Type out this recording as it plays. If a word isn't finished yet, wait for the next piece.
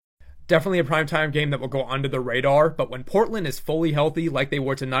Definitely a primetime game that will go under the radar, but when Portland is fully healthy like they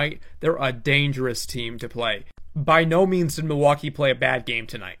were tonight, they're a dangerous team to play. By no means did Milwaukee play a bad game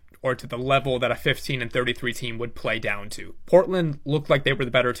tonight, or to the level that a 15-33 team would play down to. Portland looked like they were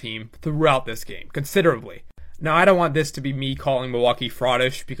the better team throughout this game, considerably. Now, I don't want this to be me calling Milwaukee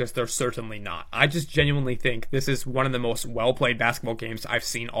fraudish, because they're certainly not. I just genuinely think this is one of the most well-played basketball games I've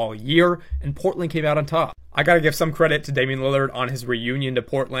seen all year, and Portland came out on top. I gotta give some credit to Damian Lillard on his reunion to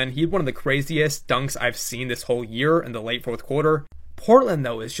Portland. He had one of the craziest dunks I've seen this whole year in the late fourth quarter. Portland,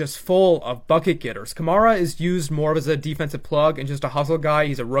 though, is just full of bucket getters. Kamara is used more as a defensive plug and just a hustle guy.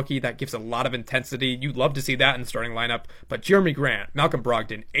 He's a rookie that gives a lot of intensity. You'd love to see that in the starting lineup. But Jeremy Grant, Malcolm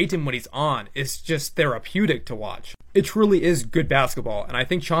Brogdon, Ayton when he's on is just therapeutic to watch. It truly is good basketball, and I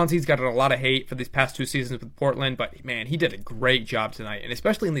think Chauncey's gotten a lot of hate for these past 2 seasons with Portland, but man, he did a great job tonight, and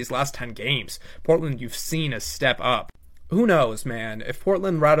especially in these last 10 games. Portland, you've seen a step up. Who knows, man? If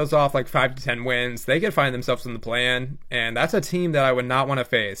Portland rattles off like 5 to 10 wins, they could find themselves in the play-in, and that's a team that I would not want to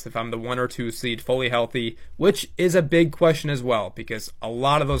face if I'm the 1 or 2 seed fully healthy, which is a big question as well, because a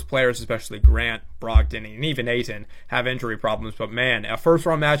lot of those players, especially Grant, Brogdon, and even Ayton, have injury problems. But man, a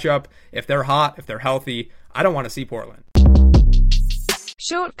first-round matchup, if they're hot, if they're healthy, I don't want to see Portland.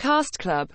 Short Cast Club